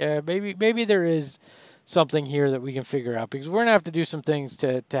 Like maybe there is something here that we can figure out, because we're gonna have to do some things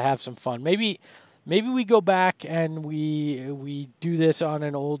to have some fun. Maybe we go back and we do this on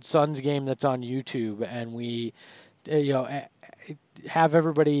an old Suns game that's on YouTube, and we have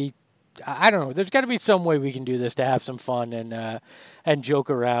everybody. I don't know. There's got to be some way we can do this to have some fun and joke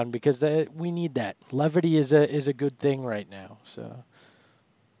around, because we need that. Levity is a good thing right now. So.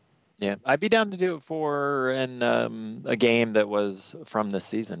 Yeah, I'd be down to do it for a game that was from this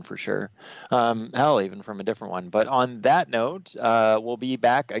season for sure. Hell, even from a different one. But on that note, we'll be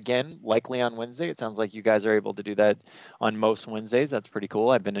back again, likely on Wednesday. It sounds like you guys are able to do that on most Wednesdays. That's pretty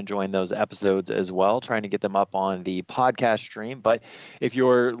cool. I've been enjoying those episodes as well, trying to get them up on the podcast stream. But if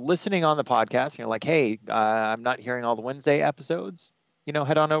you're listening on the podcast and you're like, hey, I'm not hearing all the Wednesday episodes,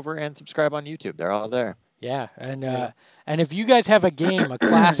 head on over and subscribe on YouTube. They're all there. Yeah, and if you guys have a game, a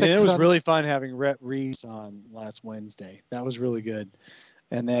classic, it was really fun having Rhett Reese on last Wednesday. That was really good.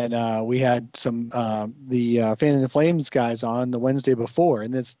 And then we had some the Fan of the Flames guys on the Wednesday before,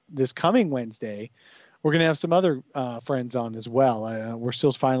 and this coming Wednesday, we're gonna have some other friends on as well. We're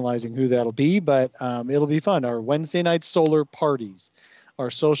still finalizing who that'll be, but it'll be fun. Our Wednesday night solar parties. our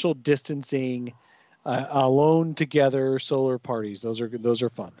social distancing, alone together solar parties. Those are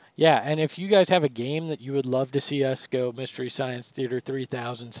fun. Yeah, and if you guys have a game that you would love to see us go Mystery Science Theater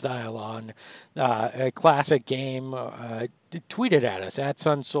 3000 style on, a classic game, tweet it at us at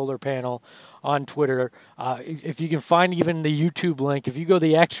Sun Solar Panel on Twitter. If you can find even the YouTube link, if you go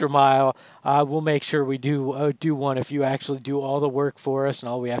the extra mile, we'll make sure we do one. If you actually do all the work for us, and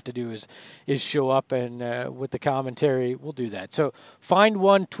all we have to do is show up and with the commentary, we'll do that. So find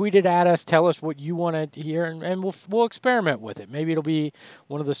one, tweet it at us, tell us what you want to hear, and we'll experiment with it. Maybe it'll be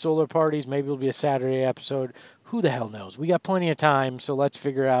one of the solar parties. Maybe it'll be a Saturday episode. Who the hell knows? We got plenty of time, so let's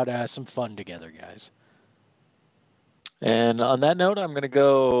figure out some fun together, guys. And on that note, I'm going to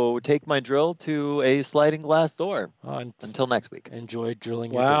go take my drill to a sliding glass door. Until next week. Enjoy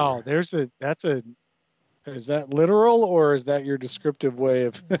drilling. Wow, is that literal, or is that your descriptive way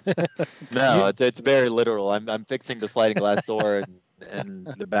of? No, it's very literal. I'm fixing the sliding glass door in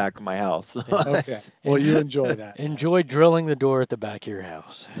the back of my house. Okay. Well, you enjoy that. Enjoy drilling the door at the back of your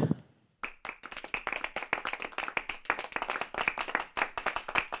house.